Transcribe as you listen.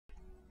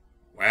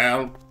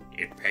Well,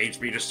 it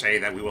pains me to say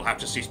that we will have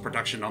to cease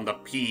production on the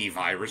P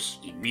virus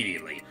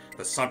immediately.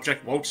 The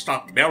subject won't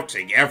stop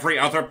melting every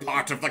other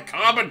part of the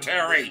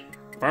commentary!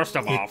 First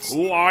of all,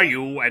 who are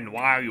you and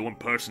why are you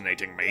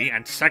impersonating me?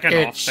 And second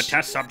off, the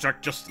test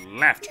subject just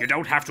left. You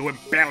don't have to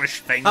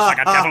embellish things like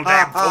a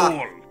devil-damn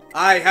fool.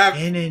 I have...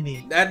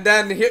 And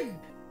then here...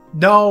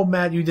 No,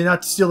 Matt, you did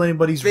not steal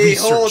anybody's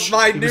Behold research.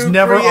 my It new was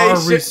never creation.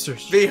 our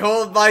research.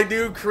 Behold my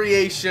new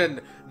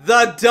creation,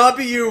 the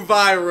W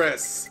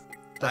virus.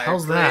 The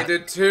hell's that? I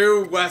created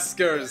 2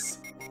 Weskers.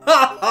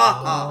 Ha ha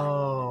ha.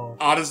 Oh.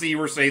 Honestly, you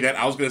were saying that,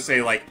 I was gonna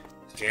say, like,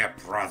 dear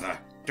brother,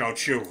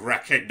 don't you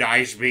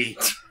recognize me?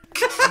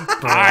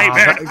 I'm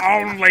an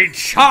only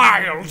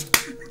child!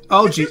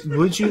 Oh, gee,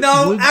 would you?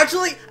 No,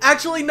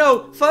 actually,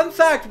 no. Fun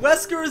fact: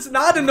 Wesker is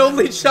not an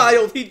only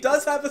child. He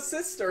does have a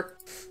sister.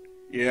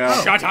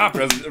 Yeah. Shut up!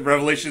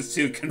 Revelations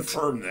 2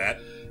 confirm that.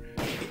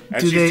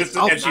 And Do she's,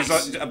 they-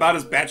 she's about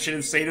as batshit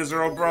insane as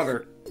her own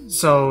brother.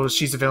 So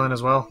she's a villain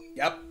as well.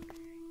 Yep.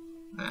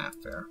 Ah,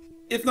 fair.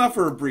 If not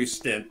for a brief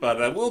stint,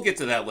 but we'll get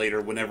to that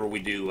later whenever we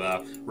do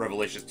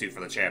Revelations 2 for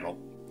the channel.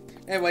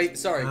 Anyway,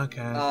 sorry.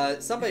 Okay.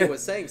 Somebody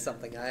was saying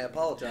something. I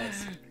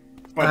apologize.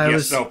 But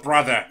so,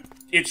 brother,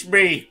 it's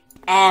me,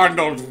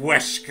 Arnold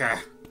Wesker.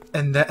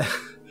 And that,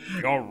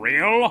 You're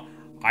real?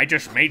 I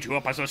just made you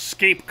up as a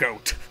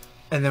scapegoat.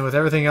 and then with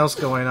everything else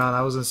going on,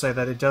 I was gonna say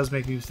that it does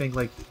make me think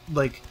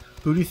like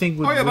who do you think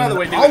would? Oh yeah, by the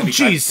way, oh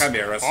jeez,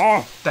 chimeras.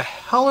 Oh, the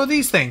hell are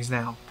these things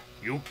now?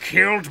 you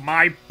killed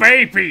my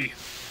baby!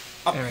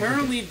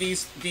 Apparently,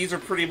 these are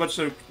pretty much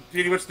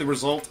the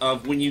result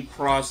of when you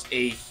cross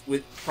a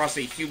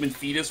human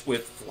fetus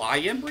with fly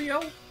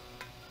embryo.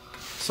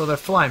 So they're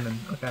flymen,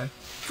 okay.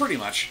 Pretty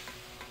much.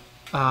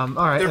 All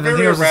right. They're and then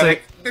very here's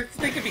erratic.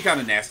 They can be kind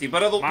of nasty,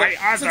 but My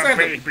other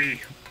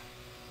baby!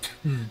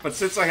 But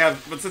since I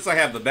have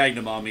the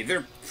Magnum on me,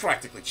 they're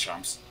practically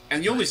chumps,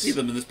 and you only see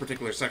them in this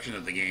particular section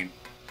of the game.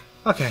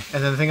 Okay,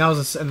 and then the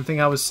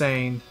thing I was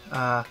saying,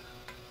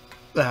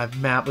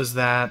 Matt, was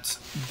that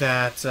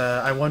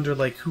I wonder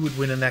like who would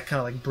win in that kind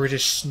of like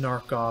British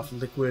snark off,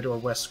 Liquid or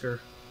Wesker.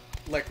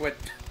 Liquid.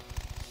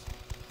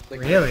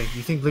 Really?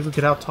 You think Liquid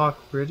could out-talk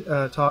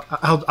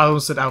I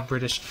almost said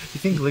out-British. You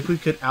think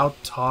Liquid could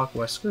out-talk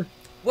Wesker?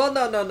 Well,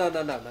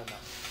 no.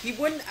 He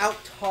wouldn't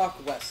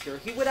out-talk Wesker.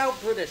 He would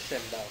out-British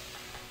him,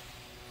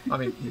 though. I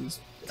mean,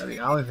 I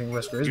don't think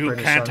Wesker is You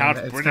British. can't so I mean,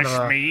 it's out-British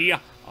kind of me.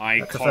 I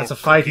if call that's a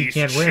fight, he cookies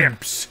can't win.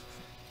 chips.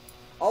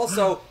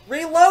 Also,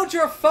 reload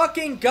your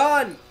fucking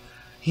gun!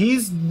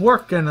 He's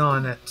working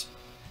on it.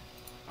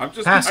 I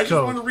just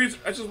Passcode. want to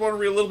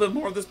read a little bit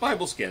more of this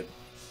Bible skit.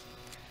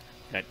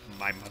 That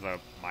my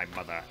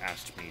mother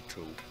asked me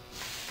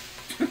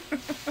to.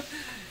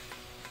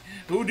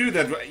 Who knew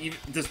that?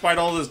 Despite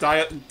all his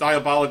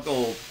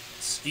diabolical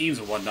schemes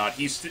and whatnot,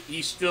 he's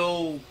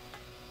still.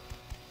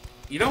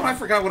 You know, I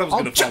forgot what I was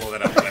going to follow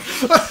that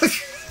up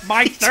with.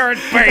 My third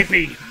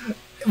baby!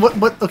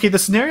 What? Okay, the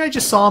scenario I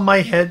just saw in my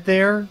head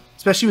there,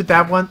 especially with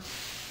that one,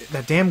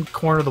 that damn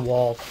corner of the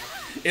wall.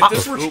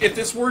 If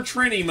this were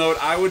training mode,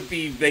 I would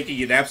be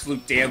making an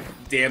absolute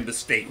damn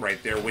mistake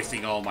right there,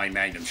 wasting all my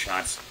Magnum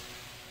shots.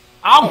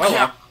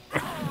 Oh,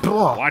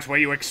 What were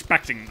you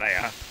expecting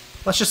there?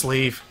 let's just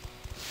leave.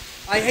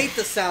 I hate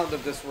the sound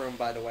of this room,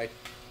 by the way.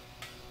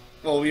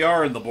 Well, we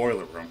are in the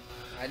boiler room.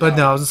 I know. But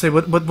no, I was gonna say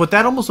what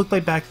that almost looked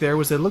like back there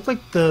was it looked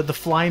like the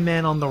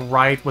flyman on the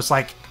right was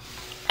like,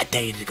 I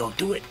dare you to go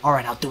do it. All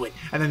right, I'll do it.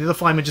 And then the other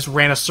flyman just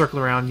ran a circle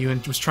around you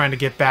and was trying to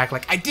get back.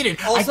 Like I did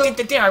it. Also- I did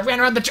the dare. I ran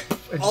around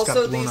the.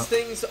 Also, these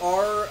things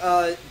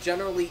are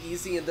generally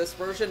easy in this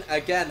version.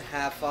 Again,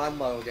 have fun,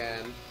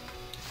 Logan.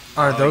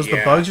 Are those the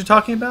yeah. bugs you're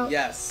talking about?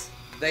 Yes,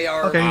 they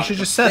are. Okay, you should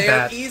just said they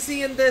that. are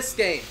easy in this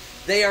game.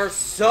 They are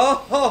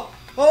so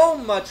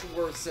much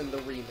worse in the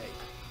remake.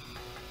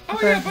 Oh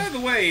Okay. yeah, by the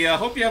way,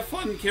 hope you have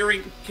fun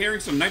carrying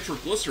some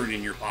nitroglycerin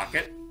in your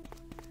pocket.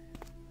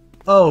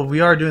 Oh, we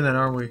are doing that,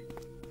 aren't we?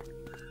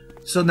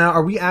 So now,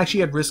 are we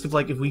actually at risk of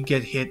like if we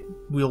get hit,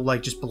 we'll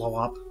like just blow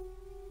up?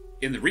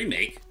 In the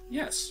remake,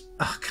 yes.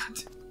 Oh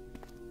god.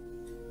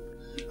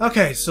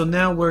 Okay, so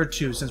now where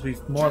to? Since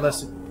we've more or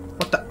less.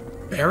 What the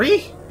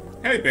Barry?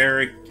 Hey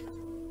Barry,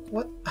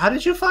 What? How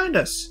did you find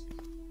us?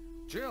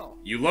 Jill.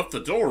 you left the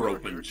door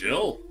open,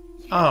 Jill.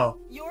 Oh,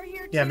 You're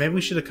here yeah. too? Maybe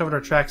we should have covered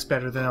our tracks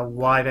better than a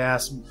wide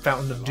ass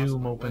Fountain of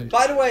Doom opened.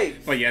 By the way,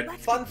 But yet,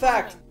 fun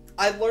fact: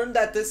 I learned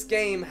that this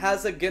game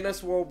has a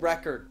Guinness World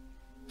Record.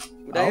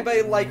 Would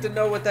anybody like to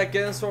know what that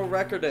Guinness World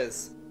Record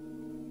is?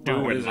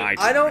 Do What is it?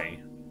 enlighten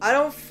me. I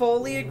don't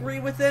fully agree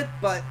with it,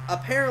 but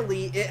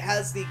apparently it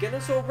has the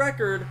Guinness World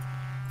Record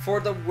for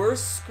the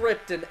worst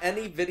script in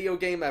any video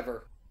game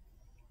ever.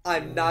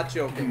 I'm not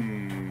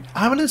joking.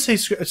 I'm gonna say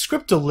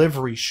script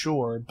delivery,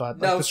 sure, but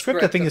like, No, the script I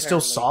script, think is still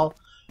apparently. solid.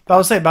 But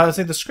I was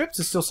saying the script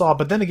is still solid.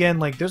 But then again,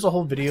 like there's a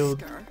whole video.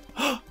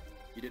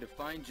 You did a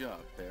fine job,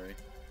 Barry.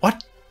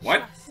 What?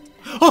 what?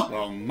 Oh,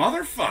 Well,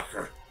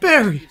 motherfucker.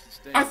 Barry!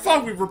 I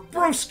thought we were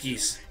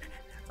broskies.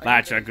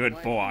 That's a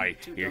good boy.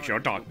 Here's your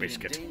dog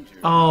biscuit.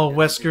 Oh,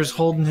 Wesker's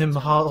holding him,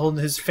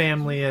 holding his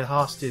family at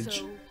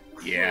hostage.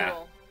 Yeah.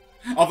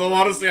 Although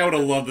honestly, I would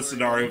have loved the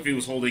scenario if he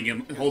was holding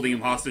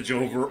him hostage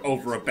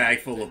over a bag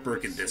full of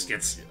Birkin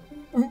biscuits.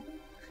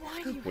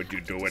 Would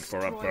you do it for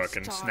a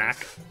Birkin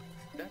snack?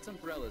 That's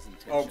Umbrella's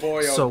intention. Oh boy,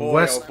 oh So boy,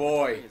 West- oh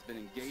boy. Has been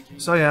engaging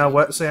So yeah,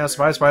 surprise,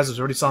 surprise, I was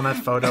already saw that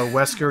photo.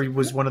 Wesker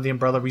was one of the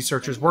Umbrella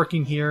researchers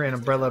working here, and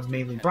Umbrella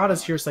mainly brought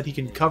us here so that he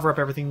can cover up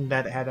everything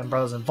that had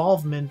Umbrella's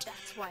involvement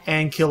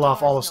and kill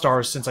off all the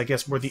stars, since I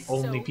guess we're the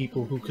only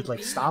people who could,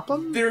 like, stop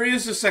him? There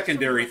is a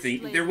secondary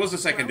thing. There was a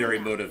secondary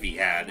motive he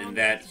had, in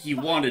that he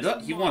wanted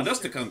us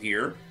to come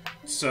here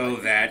so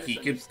that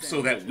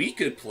we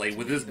could play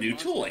with his new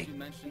toy. you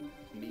mentioned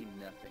mean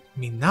nothing.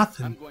 Mean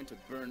nothing. I'm going to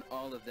burn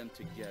all of them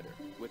together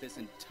with this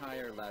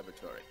entire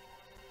laboratory.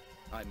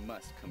 I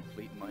must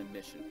complete my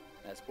mission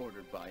as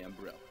ordered by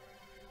Umbrella.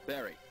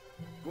 Barry,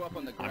 go up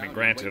on the ground. I mean, and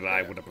granted, wait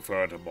I there. would have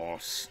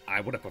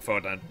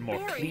preferred a more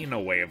cleaner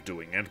way of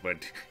doing it, but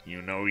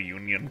you know,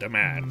 union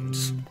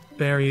demands.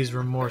 Barry is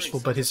remorseful,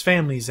 but his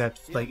family's at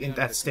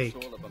Under stake.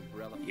 control of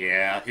Umbrella.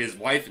 Yeah, his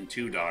wife and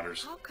 2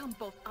 daughters. How come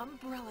both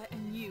Umbrella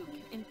and you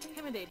can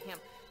intimidate him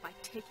by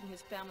taking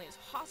his family as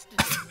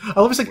hostages? I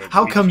love like,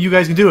 how come you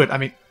guys can do it? I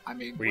mean,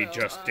 We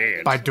just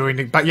did. by doing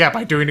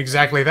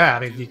exactly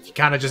that. I mean, you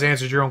kind of just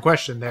answered your own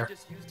question there.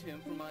 Just used him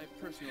for my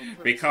personal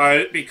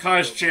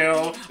Because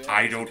Jill,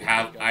 I don't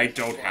have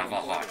a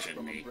heart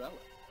in me.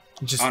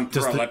 Just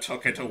Umbrella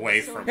took it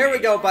away from me. Here we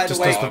go, by the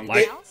Just way. does the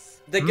light-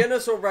 The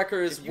Guinness World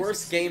Record is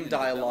worst game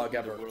dialogue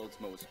ever.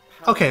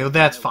 okay, well,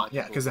 that's fine.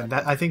 Yeah, because then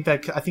I think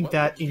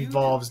that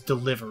involves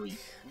delivery.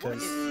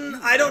 'Cause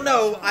I don't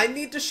know. I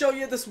need to show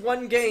you this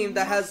one game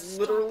that has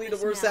literally the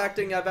worst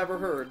acting I've ever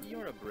heard.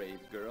 You're a brave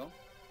girl.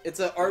 It's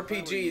a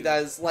RPG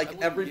that is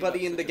like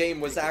everybody in the game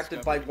was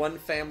acted by one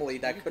family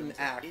that couldn't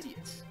act.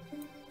 Idiots.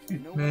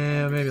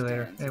 Yeah, maybe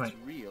later. Anyway.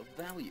 Real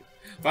value.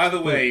 By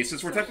the way,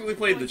 since we're technically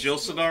playing the Jill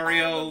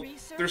scenario,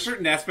 there's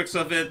certain aspects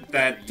of it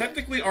that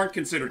technically aren't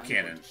considered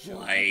canon.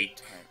 Like,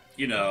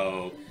 you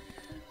know,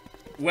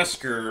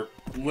 Wesker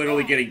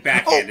literally getting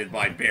backhanded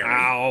by Barry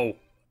Ow!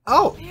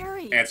 oh,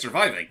 Barry! and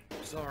surviving.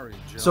 Sorry,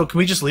 Jill. so can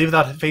we just leave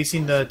without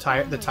facing the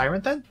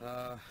tyrant then?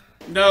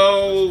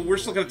 No, we're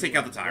still gonna take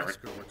out the tyrant.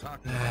 Wesker, we're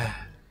talking.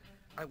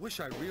 I wish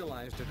I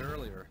realized it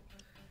earlier.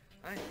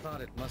 I thought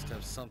it must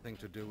have something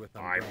to do with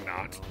I'm Umbrella,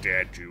 not you know.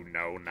 dead, you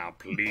know. Now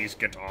please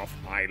get off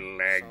my So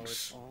legs.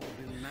 it's all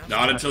been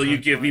Not until you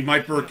give me my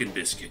masterminded Birkin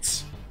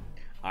biscuits.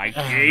 I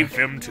gave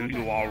them to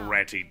you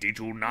already. Did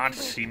you not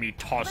see me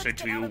toss it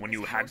to you when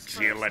you had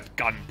Jill at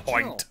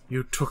gunpoint?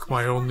 You took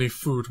my only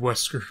food,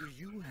 Wesker. Do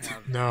you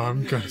have No,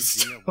 I'm any gonna.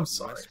 idea I'm when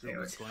sorry. Wesker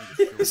was going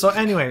to kill So you?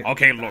 anyway,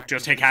 Okay, look,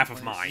 just take half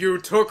of mine. You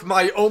took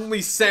my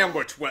only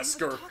sandwich,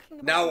 Wesker.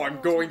 Now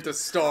I'm going to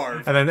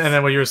starve. and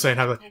then what you were saying,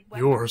 how like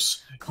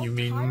yours? You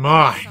mean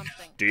mine?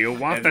 Do you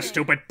want the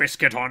stupid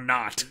biscuit or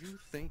not? You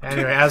think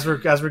Anyway, as we're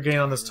getting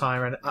on this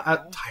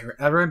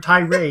we're in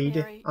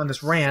tirade on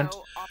this rant.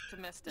 So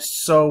optimistic.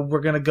 So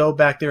we're gonna go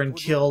back there and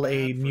kill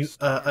a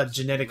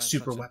genetic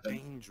super weapon.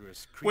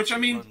 dangerous Which, I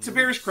mean, to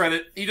Barry's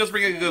credit, he does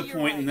bring a good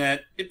point in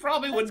that it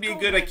probably wouldn't be a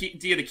good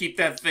idea to keep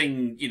that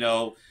thing, you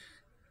know,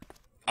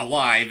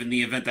 alive in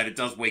the event that it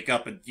does wake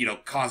up and, you know,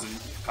 cause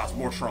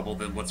more trouble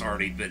than what's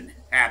already been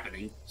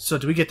happening. So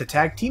do we get to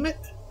tag team it?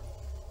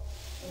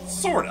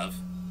 Sort of.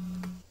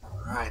 All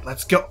right,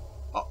 let's go.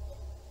 Oh,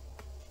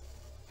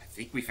 I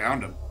think we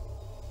found him.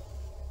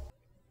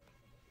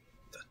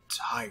 the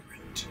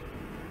tyrant.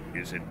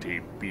 Isn't he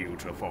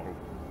beautiful?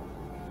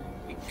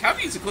 How do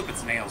you use a clip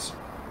its nails?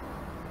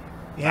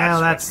 Yeah,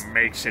 That's what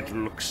makes it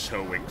look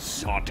so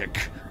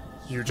exotic.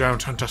 You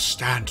don't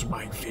understand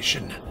my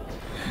vision.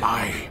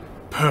 My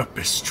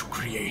purpose to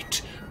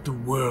create the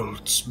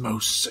world's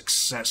most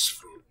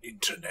successful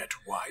internet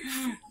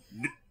wife.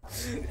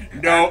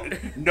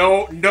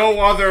 No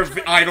other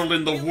idol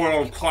in the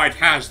world quite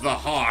has the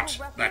heart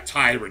that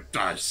Tyrant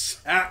does.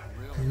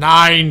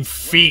 9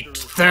 feet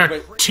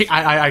 13.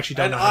 I actually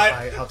don't know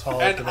how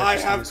tall. And the I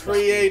registry have is.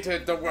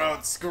 created the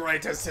world's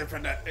greatest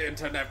internet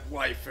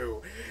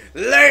waifu,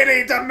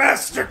 Lady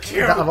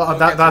Domesticute.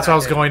 That's what I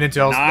was going into.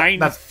 9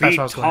 that's feet what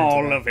I was going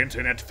tall into. of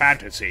internet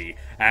fantasy.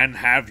 And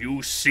have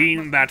you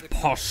seen that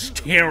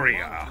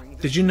posterior?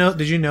 Did you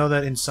know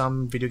that in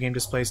some video game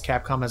displays,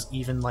 Capcom has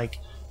even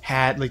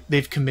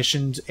they've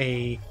commissioned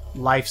a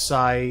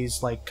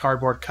life-size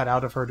cardboard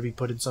cutout of her to be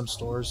put in some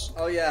stores.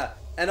 Oh yeah,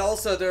 and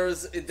also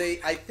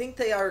I think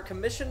they are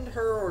commissioned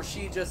her or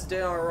she just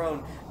did on her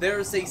own.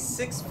 There's a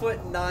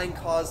 6'9"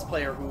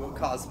 cosplayer who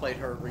cosplayed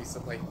her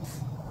recently.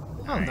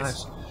 Oh,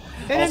 nice.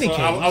 In any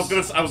Also,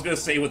 case, I was gonna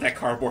say with that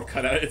cardboard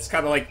cutout, it's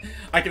kind of like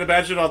I can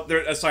imagine on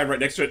there a sign right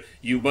next to it.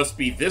 You must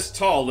be this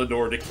tall in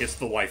order to kiss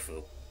the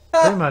waifu.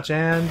 pretty much.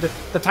 And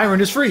the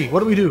tyrant is free. What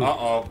do we do?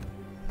 Uh-oh.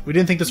 We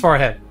didn't think this far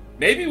ahead.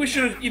 Maybe we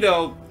should have, you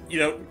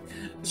know,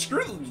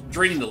 screw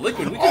draining the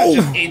liquid. We could have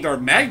just aimed our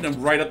magnum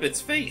right up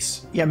its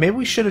face. Yeah, maybe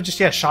we should have just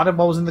shot him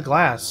while it was in the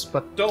glass.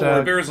 But Don't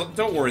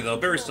worry though.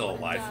 Barry's still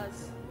alive.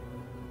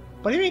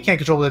 What do you mean you can't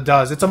control what it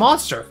does? It's a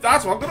monster.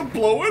 That's why I'm gonna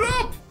blow it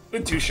up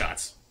in 2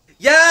 shots.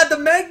 Yeah, the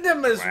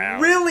Magnum is Wow.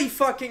 really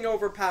fucking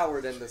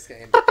overpowered in this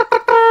game.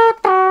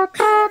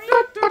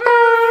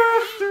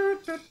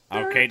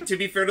 Okay. to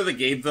be fair to the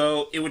game,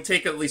 though, it would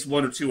take at least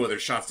 1 or 2 other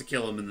shots to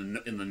kill him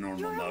in the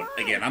normal mode.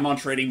 Again, I'm on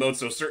training mode,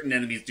 so certain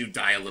enemies do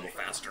die a little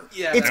faster.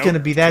 Yeah. It's gonna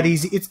be that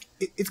easy.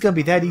 It's gonna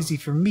be that easy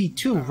for me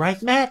too,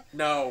 right, Matt?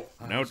 No.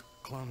 No.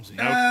 Clumsy.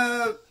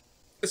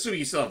 Assuming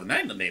you still have the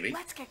magnet, maybe.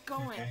 Let's get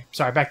going. Okay.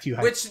 Sorry, back to you,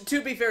 Hype. Which,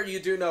 to be fair, you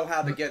do know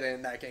how to get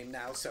in that game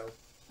now, so...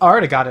 I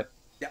already got it.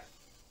 Yeah.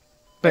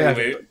 But,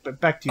 Anyway.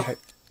 but back to you, Hype.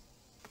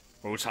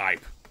 Who's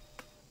hype?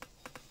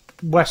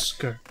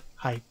 Wesker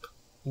Hype.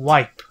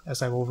 Wipe,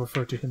 as I will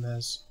refer to him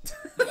as.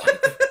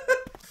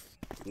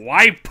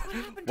 Wipe?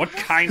 What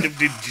kind of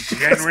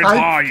degenerate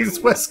are you? It's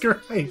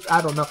Wesker Hype.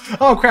 I don't know.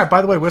 Oh crap!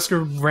 By the way,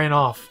 Wesker ran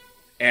off.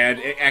 And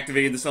it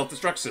activated the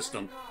self-destruct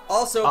system.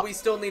 Also, we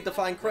still need to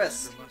find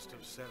Chris.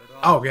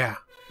 Oh yeah.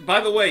 By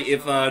the way,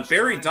 if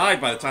Barry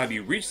died by the time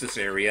you reach this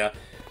area,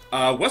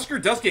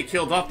 Wesker does get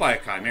killed off by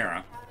a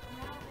Chimera.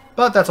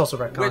 But that's also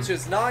retcon. Which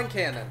is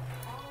non-canon.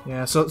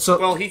 Yeah. So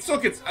Well, he still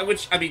gets...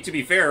 Which, I mean, to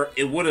be fair,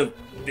 it would have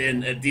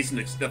been a decent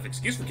enough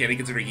excuse for canon,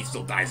 considering he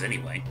still dies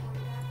anyway.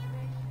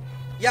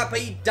 Yeah, but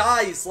he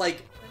dies,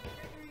 like,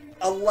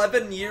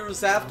 11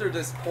 years after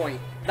this point.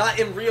 Not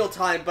in real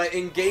time, but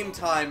in game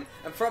time.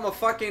 And from a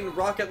fucking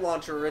rocket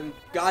launcher and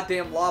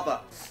goddamn lava.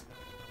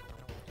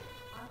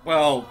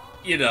 Well,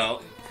 you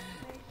know,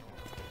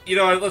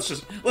 let's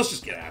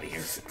just get out of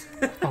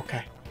here.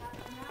 okay.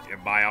 Yeah,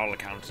 by all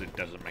accounts, it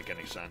doesn't make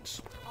any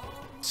sense.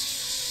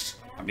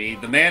 I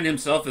mean, the man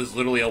himself is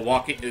literally a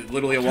walking. Oh,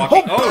 hello!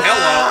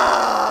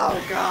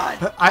 Oh,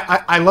 God.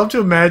 I love to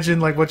imagine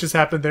like what just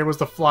happened there was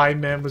the fly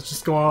man was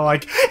just going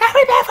like,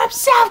 every man for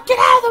himself, get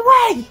out of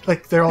the way!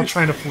 Like they're all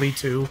trying to flee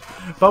too,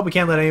 but we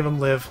can't let any of them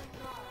live,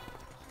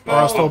 or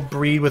else they'll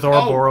breed with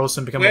Ouroboros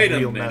and become a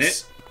real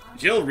mess.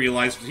 Jill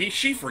realized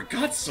she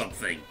forgot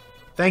something.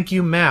 Thank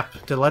you,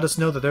 Map, to let us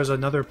know that there's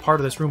another part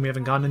of this room we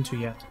haven't gone into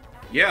yet.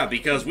 Yeah,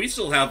 because we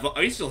still have the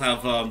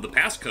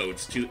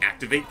passcodes to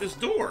activate this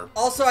door.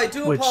 Also, I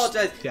do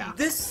apologize. Yeah.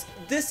 This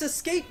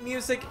escape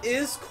music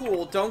is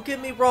cool, don't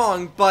get me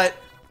wrong, but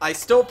I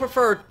still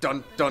prefer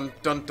dun dun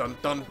dun dun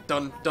dun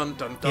dun dun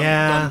dun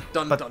Yeah,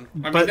 dun dun dun.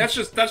 I mean, that's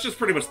just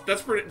pretty much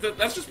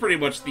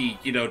the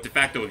de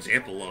facto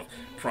example of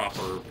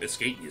proper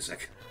escape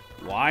music.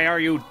 Why are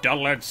you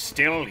dullards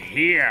still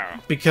here?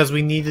 Because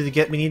we need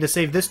to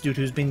save this dude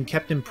who's been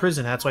kept in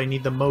prison. That's why I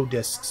need the Mo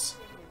discs.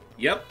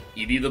 Yep,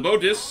 you need the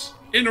Modis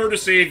in order to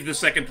save the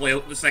second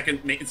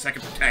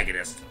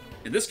protagonist.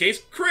 In this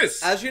case,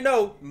 Chris. As you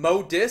know,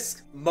 Mo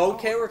disc, Mo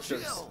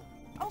characters. Jill.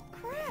 Oh,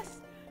 Chris.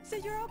 So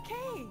you're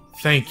okay.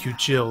 Thank you,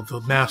 Jill, the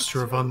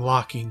master of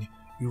unlocking.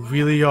 You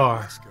really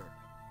are.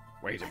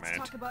 Wait a Let's minute.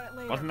 talk about it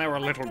later. Wasn't there a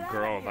Let's little get out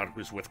girl of here. that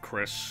was with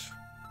Chris?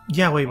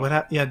 Yeah, wait, what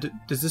happened? Yeah,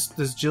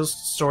 does Jill's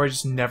story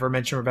just never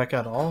mention Rebecca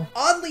at all?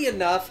 Oddly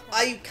enough,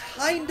 I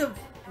kind of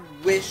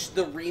wish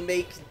the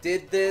remake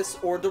did this,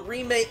 or the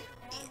remake...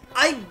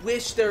 I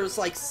wish there's,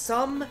 like,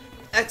 some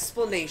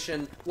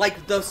explanation,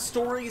 like the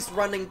stories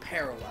running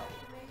parallel.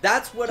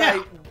 That's what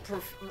Yeah.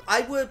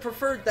 I would have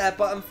preferred that,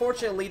 but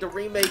unfortunately the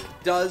remake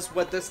does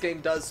what this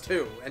game does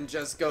too, and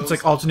just goes... It's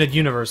like alternate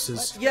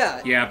universes.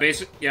 Yeah.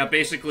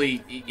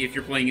 Basically, if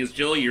you're playing as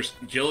Jill,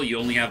 you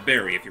only have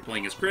Barry. If you're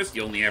playing as Chris,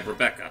 you only have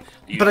Rebecca.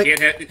 You But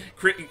can't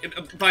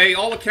have... By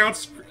all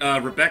accounts,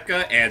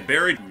 Rebecca and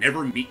Barry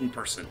never meet in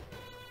person.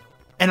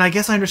 And I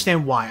guess I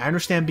understand why. I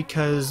understand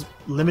because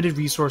limited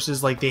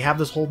resources, like, they have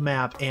this whole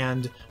map,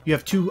 and you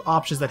have two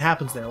options that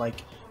happens there.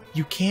 Like,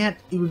 you can't...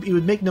 It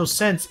would make no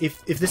sense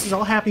if this is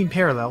all happening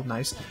parallel.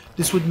 Nice.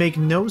 This would make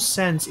no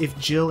sense if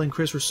Jill and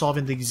Chris were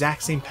solving the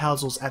exact same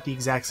puzzles at the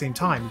exact same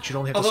time. You should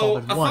only have to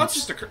solve it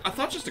once. A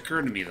thought just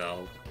occurred to me,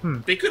 though.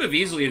 They could have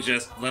easily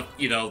just left,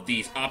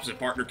 the opposite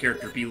partner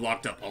character be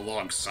locked up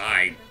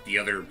alongside the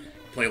other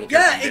playable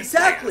character. Yeah,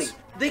 exactly.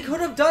 They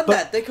could have done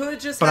that. They could have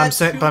just. But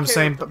had I'm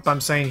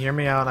saying, hear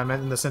me out. I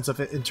meant in the sense of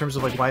it, in terms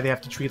of like why they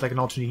have to treat like an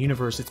alternate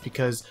universe. It's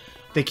because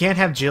they can't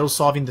have Jill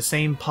solving the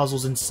same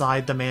puzzles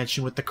inside the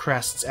mansion with the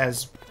crests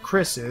as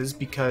Chris is,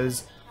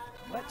 because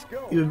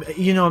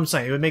you know what I'm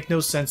saying. It would make no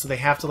sense. So they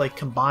have to like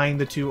combine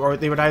the two, or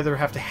they would either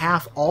have to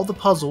half all the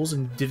puzzles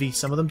and divvy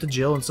some of them to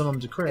Jill and some of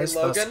them to Chris,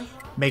 Hey, thus Logan?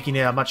 making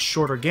it a much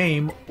shorter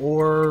game.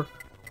 Or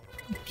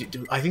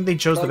I think they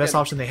chose the best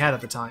Logan. option they had at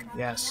the time.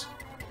 Yes.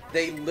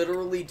 They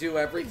literally do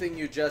everything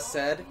you just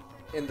said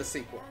in the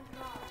sequel.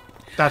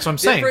 That's what I'm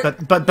saying,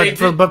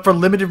 Different- but for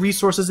limited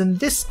resources in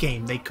this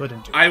game, they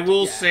couldn't do it. I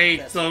will Yeah, say,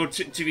 that's- though,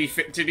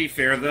 to be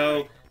fair,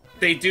 though,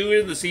 they do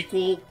in the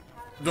sequel,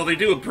 though they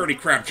do a pretty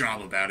crap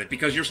job about it,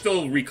 because you're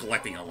still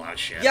recollecting a lot of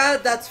shit. Yeah,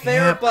 that's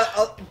fair,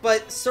 Yep.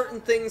 but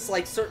certain things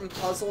like certain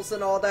puzzles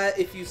and all that,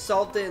 if you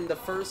solved it in the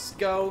first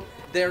go,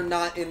 they're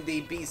not in the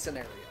B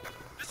scenario.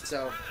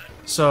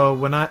 So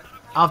when I'll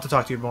have to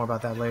talk to you more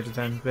about that later.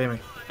 Then, anyway,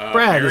 Brad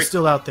Barry? is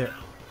still out there.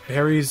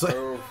 Barry's like,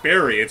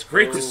 Barry, it's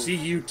great to see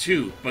you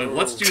too, but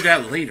let's do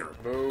that later.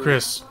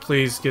 Chris,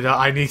 please get out.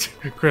 I need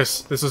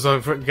Chris. This is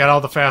get all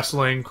the fast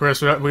lane,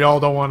 Chris. We all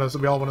don't want to.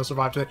 We all want to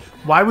survive today.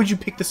 Why would you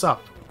pick this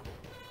up?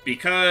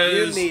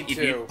 Because you need if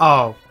to.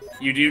 Oh,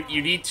 You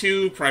need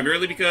to,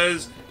 primarily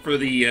because for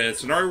the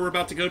scenario we're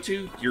about to go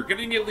to, you're going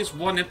to need at least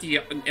one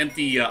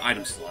empty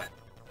item slot.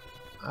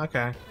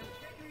 Okay.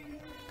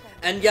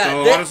 And yeah,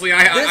 So, this, honestly,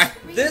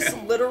 this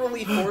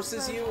literally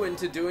forces you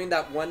into doing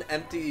that one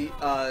empty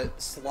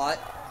slot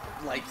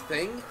like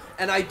thing,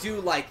 and I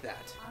do like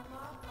that.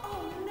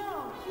 Oh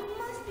no, you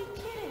must be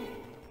kidding!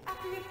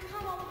 After you've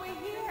come all the way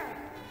here!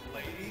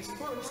 Ladies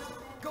first.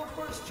 Go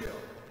first,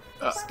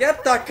 Jill.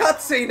 Skip the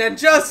cutscene and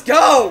just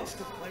go!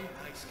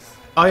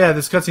 Oh yeah,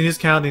 this cutscene is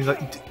counting.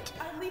 Like,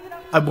 I leave it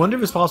up I wonder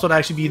if it's possible to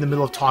actually be in the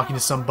middle of talking to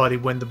somebody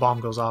when the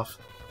bomb goes off.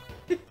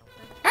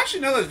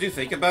 Actually, now that I do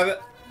think about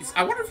it,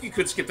 I wonder if you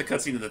could skip the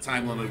cutscene and the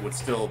time limit would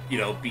still,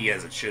 be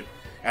as it should,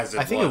 as it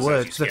I think it was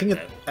would, as you because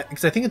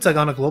skipped I think it's like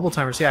on a global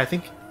timer. So yeah, I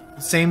think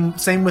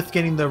same with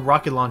getting the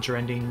rocket launcher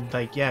ending.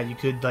 Like, yeah, you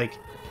could like.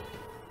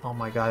 Oh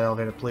my god,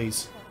 elevator,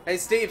 please. Hey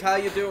Steve, how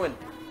you doing?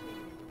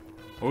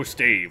 Oh,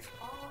 Steve.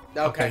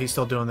 Okay, he's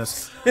still doing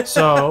this.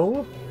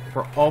 So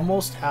we're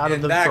almost out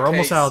of In that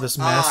almost case, out of this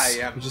mess.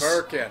 I am We just-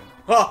 Birkin.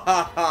 Ha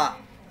ha ha!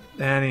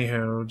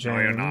 Anywho,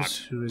 you're not. James,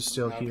 who is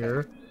still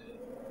here.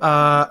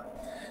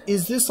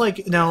 Is this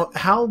like now?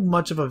 How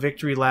much of a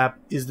victory lap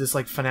is this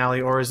like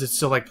finale, or is it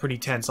still like pretty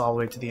tense all the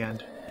way to the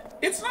end?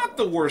 It's not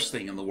the worst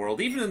thing in the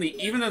world. Even in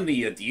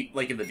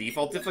the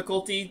default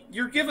difficulty,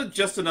 you're given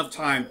just enough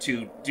time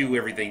to do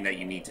everything that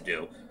you need to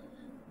do.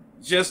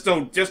 Just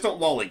don't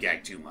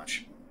lollygag too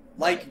much.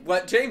 Like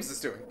what James is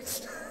doing.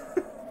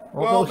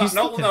 Well, he's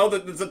no,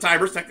 the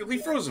timer's technically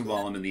frozen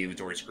while I'm in the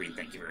inventory screen.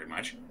 Thank you very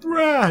much.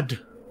 Brad,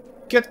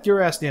 get your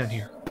ass down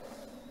here.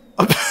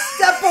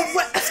 Step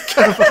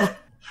away!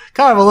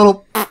 kind of a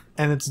little,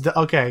 and it's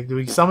okay. Do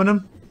we summon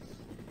him?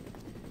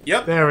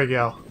 Yep. There we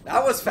go.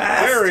 That was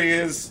fast! There he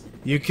is.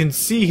 You can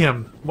see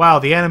him. Wow,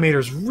 the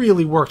animators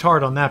really worked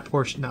hard on that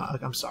portion. No,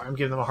 I'm sorry. I'm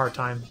giving them a hard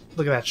time.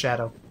 Look at that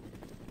shadow.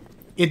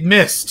 It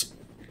missed.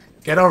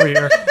 Get over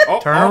here.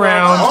 Turn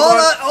around. Hold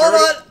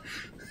on!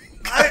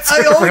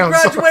 I only around,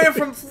 graduated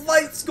from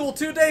flight school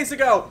 2 days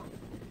ago!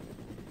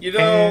 You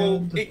know,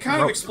 And it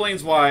kind of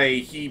explains why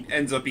he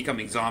ends up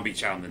becoming Zombie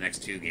Chow in the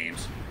next 2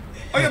 games.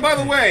 Oh yeah, by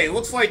the way, it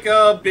looks like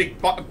big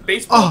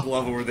baseball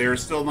glove over there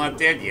is still not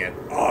dead yet.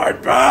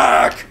 I'm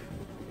back!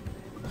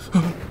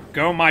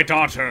 Go, my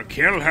daughter.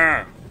 Kill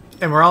her.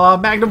 And we're all out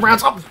of Magnum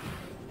rounds. Oh.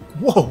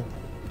 Whoa.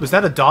 Was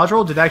that a dodge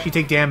roll? Did it actually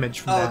take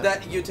damage from Oh, that?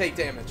 that you take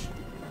damage.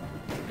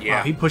 Yeah.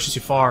 Wow, he pushes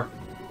you far.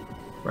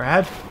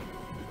 Brad?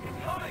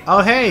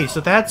 Oh, hey,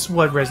 so that's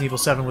what Resident Evil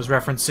 7 was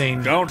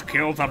referencing. Don't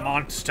kill the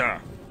monster.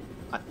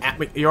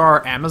 Wait, you're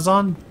our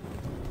Amazon?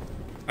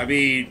 I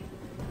mean,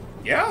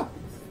 yeah.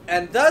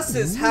 And thus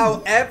is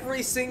how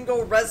every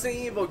single Resident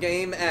Evil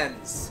game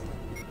ends.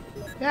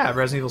 Yeah,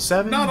 Resident Evil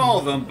 7. Not all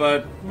of them,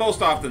 but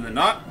most often than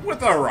not,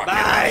 with a rocket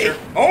Bye.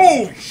 launcher.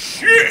 Oh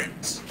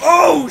shit!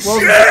 Oh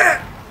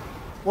shit!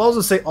 Well, I was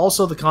gonna say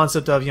also the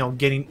concept of,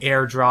 getting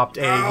airdropped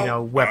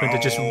a, weapon to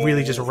just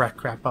really just wreck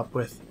crap up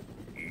with.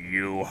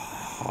 You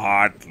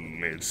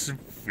heartless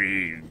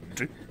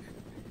fiend.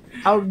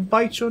 I'll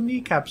bite your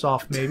kneecaps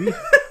off, maybe.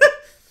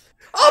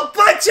 I'll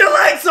bite your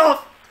legs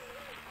off!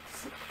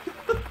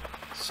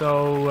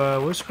 So,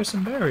 where's Chris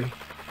and Barry?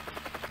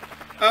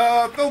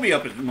 They'll be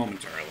up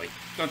momentarily.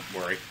 Don't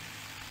worry.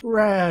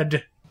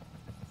 Rad.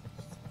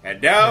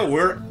 And now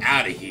we're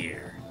out of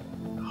here.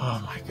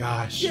 Oh my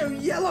gosh. You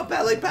yellow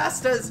belly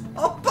bastards!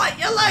 I'll bite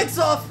your legs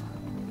off!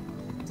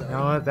 You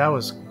know what? That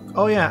was.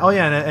 Oh yeah,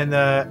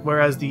 and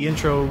whereas the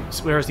intro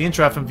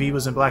FMV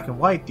was in black and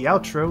white, the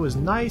outro was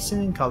nice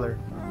and in color.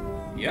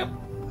 Yep.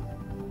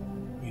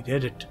 We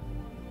did it.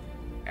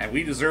 And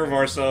we deserve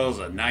ourselves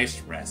a nice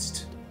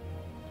rest.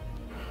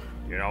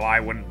 You know, I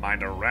wouldn't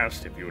mind a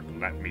rest if you'd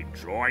let me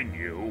join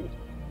you.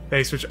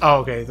 Hey, switch. Oh,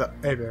 okay.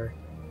 Hey, Barry.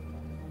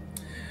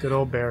 Good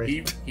old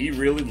Barry. He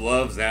really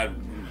loves that.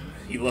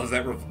 He loves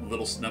that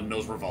little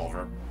snub-nosed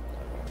revolver.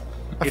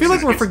 I feel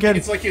like we're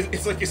forgetting. It's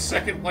like his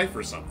second life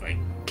or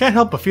something. Can't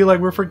help but feel like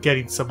we're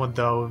forgetting someone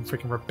though, and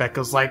freaking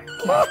Rebecca's like,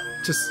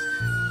 just.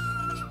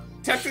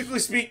 Technically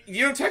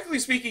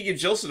speaking, in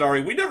Jill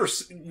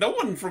Sodari, no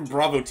one from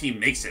Bravo team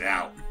makes it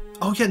out.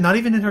 Oh yeah, not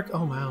even in her.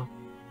 Oh wow.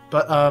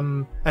 But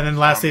and then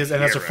lastly is,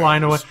 and as they're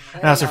flying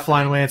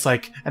away, it's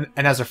like, and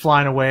as they're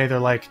flying away, they're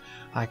like,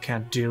 I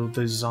can't deal with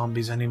these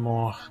zombies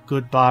anymore.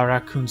 Goodbye,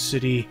 Raccoon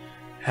City.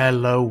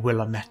 Hello,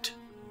 Willamette.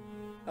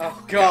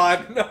 Oh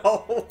god,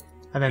 no!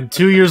 And then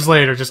 2 years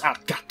later, just God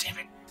damn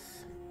it.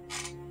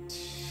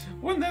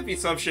 Wouldn't that be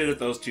some shit if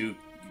those two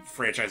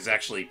franchises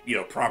actually,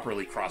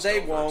 properly crossed They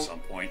over won't. at some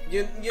point?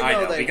 You know I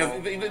know, they because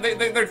won't.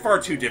 they're far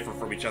too different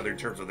from each other in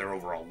terms of their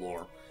overall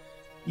lore.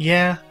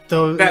 Yeah,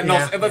 though. And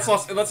yeah, that's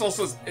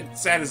also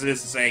sad as it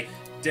is to say,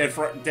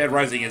 Dead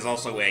Rising is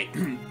also a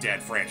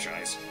dead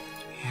franchise.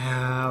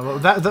 Yeah, well,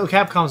 the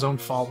Capcom's own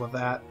fault with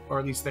that, or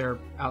at least they're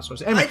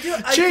outsourcing. Anyway,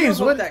 I James,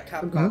 do hope what? that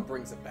Capcom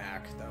brings it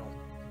back, though.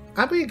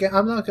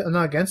 I'm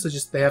not against it.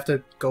 Just they have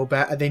to go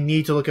back. They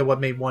need to look at what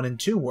made 1 and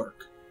 2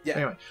 work. Yeah.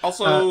 Anyway,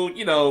 Also,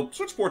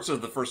 Switch ports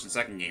of the first and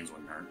second games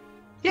wouldn't hurt.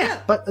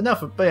 Yeah, but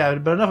enough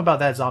about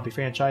that zombie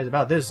franchise.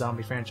 About this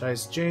zombie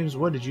franchise, James,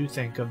 what did you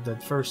think of the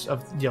first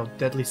of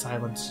Deadly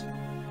Silence?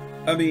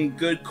 I mean,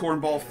 good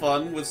cornball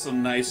fun with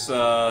some nice,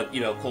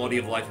 quality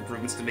of life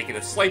improvements to make it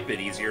a slight bit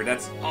easier.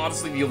 That's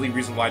honestly the only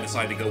reason why I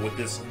decided to go with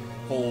this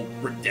whole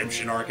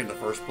redemption arc in the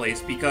first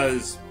place,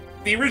 because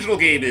the original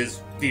game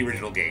is the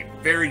original game.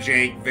 Very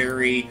jank,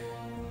 very,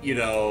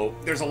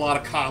 there's a lot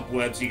of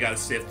cobwebs you gotta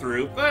sift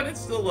through, but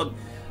it's still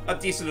a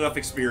decent enough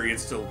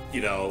experience to,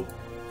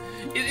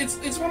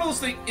 it's one of those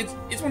things.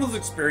 It's one of those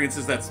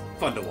experiences that's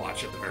fun to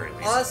watch at the very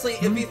least. Honestly,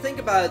 if you think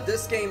about it,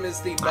 this game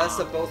is the best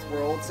of both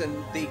worlds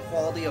and the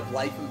quality of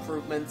life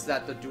improvements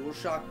that the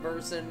DualShock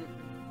version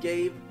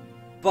gave,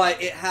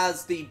 but it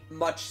has the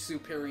much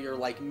superior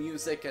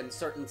music and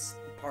certain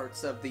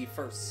parts of the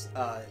first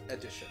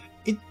edition.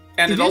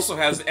 It also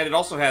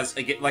has,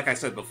 again, like I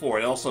said before,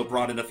 it also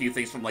brought in a few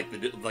things from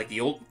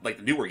the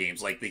newer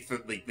games, like the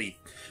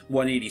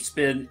 180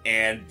 spin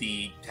and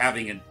the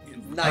having a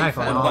knife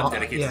one button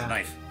dedicated to the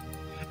knife.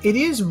 It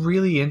is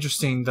really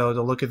interesting though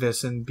to look at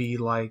this and be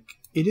like,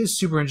 it is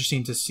super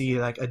interesting to see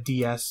a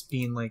DS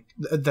being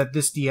that.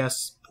 This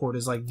DS port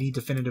is the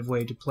definitive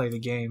way to play the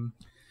game.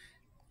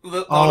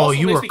 You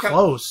were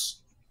close.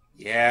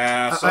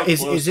 Yeah.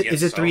 Is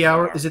it 3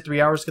 hours? Is it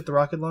 3 hours to get the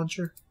rocket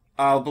launcher?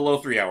 Below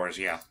 3 hours,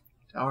 yeah.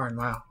 Darn,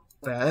 wow.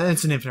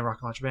 It's an infinite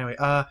rocket launcher. But anyway,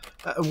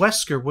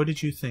 Wesker, what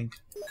did you think?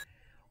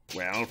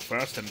 Well,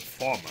 first and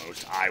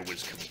foremost, I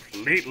was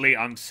completely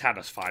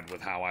unsatisfied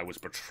with how I was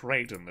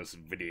portrayed in this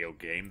video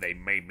game. They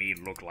made me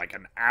look like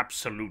an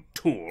absolute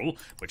tool,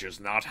 which is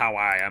not how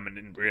I am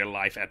in real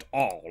life at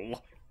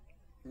all.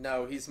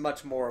 No, he's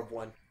much more of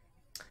one.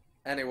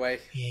 Anyway.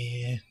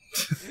 Yeah.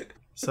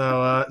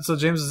 So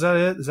James, is that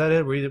it? Is that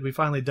it? We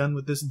finally done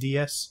with this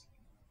DS?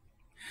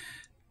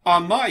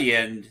 On my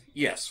end,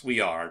 yes, we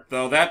are.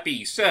 Though that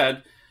being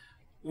said,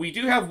 we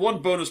do have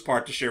one bonus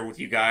part to share with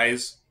you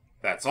guys.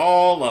 That's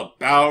all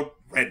about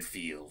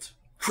Redfield.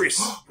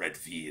 Chris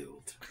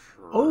Redfield.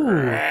 Oh,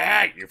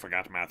 you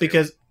forgot Matthew.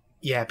 Because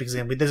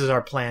this is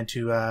our plan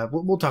to.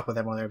 We'll talk about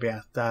that more there.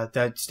 But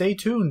yeah, stay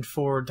tuned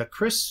for the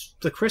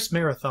Chris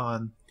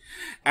Marathon,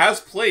 as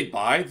played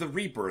by the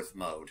Rebirth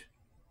mode.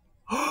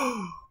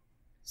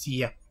 See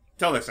ya.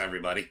 Till next time,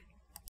 everybody.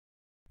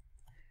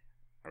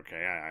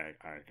 Okay,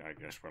 I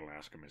guess we'll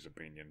ask him his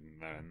opinion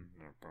then.